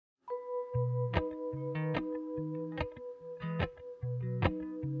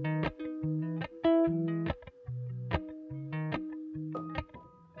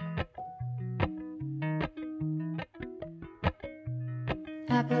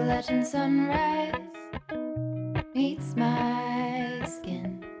Appalachian sunrise meets my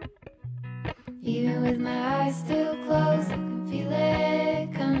skin. Even with my eyes still closed, I can feel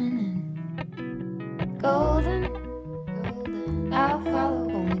it coming in. Golden, golden, I'll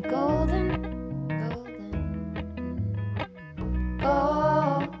follow only golden, golden,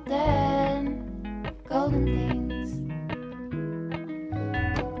 golden, golden things.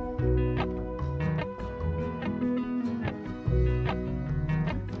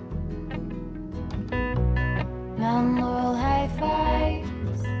 Mountain laurel high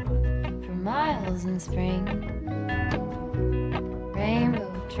fives for miles in spring.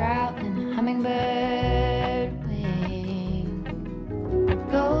 Rainbow trout and a hummingbird wing.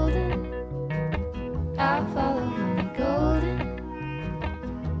 Golden, I'll follow only golden,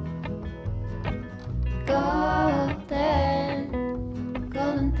 golden,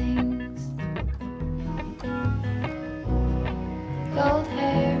 golden things. Gold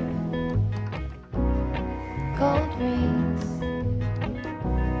hair, gold rings,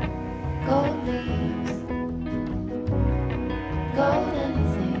 gold leaves, gold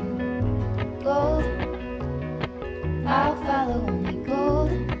anything, golden, I'll follow only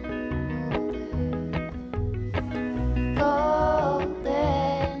golden, golden,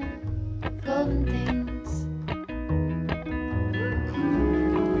 golden things.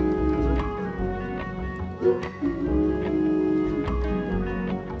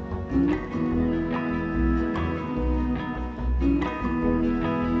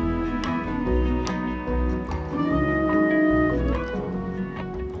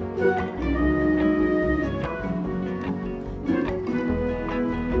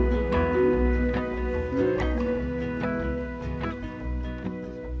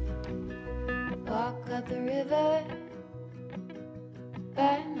 Walk up the river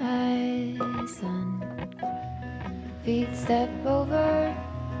by my son. Feet step over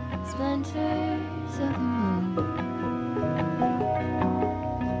splinters of the moon.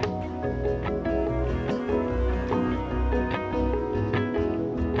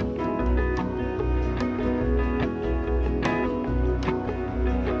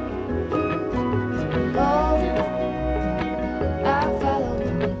 Golden, I'll follow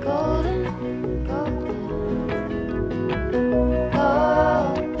only golden, golden,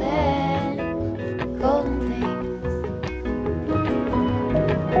 golden things.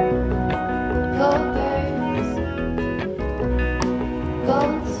 Gold birds,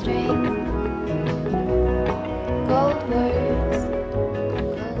 gold string, gold words,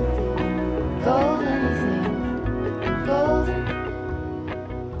 gold anything, golden,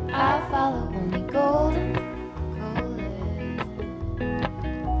 I'll follow only golden,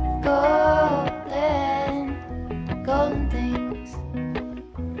 golden, golden things.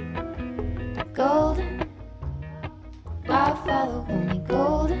 Golden, I'll follow only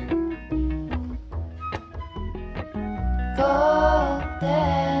golden,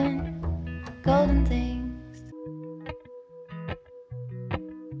 golden, golden things.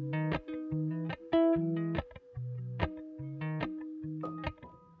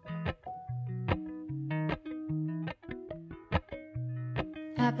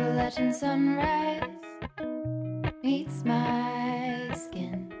 Appalachian sunrise meets my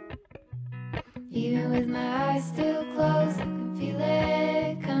skin. Even with my eyes still closed, I can feel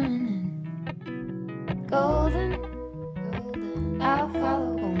it coming in. Golden, golden, I'll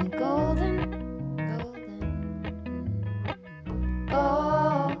follow only golden, golden,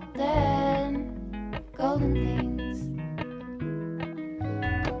 golden, golden things.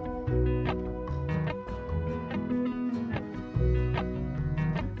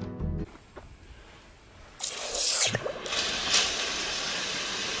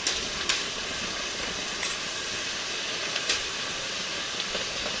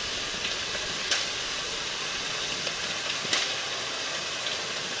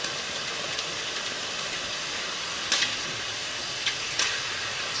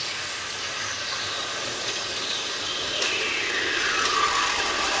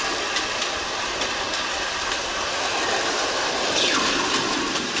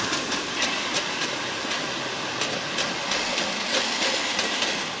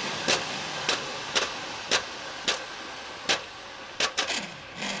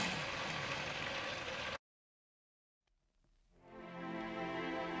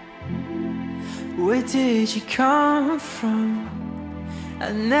 Where did you come from?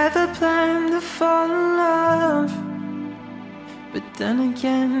 I never planned to fall in love, but then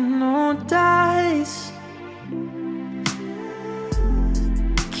again, no dice.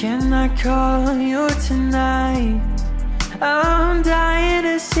 Can I call you tonight? I'm dying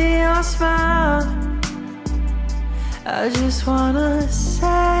to see your smile. I just wanna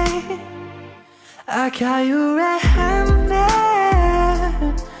say I got you red-handed,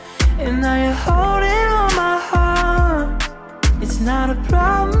 and now you're holding on my heart. It's not a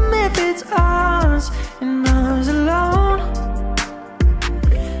problem if it's ours, and ours alone.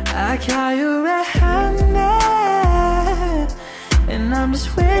 I got you red-handed, and I'm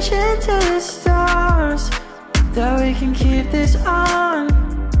just wishing to the stars that we can keep this on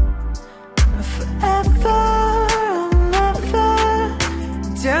forever and ever.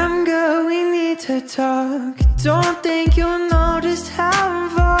 Damn girl, we need to talk. Don't think you'll know just how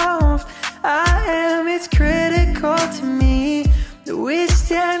involved I am. It's critical to me that we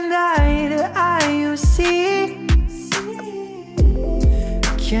stand eye to eye, you see.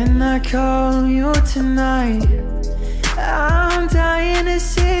 Can I call you tonight? I'm dying to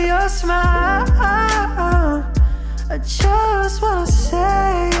see your smile. I just wanna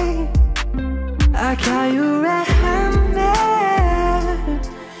say I got you red-handed,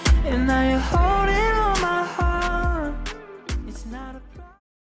 and now you're holding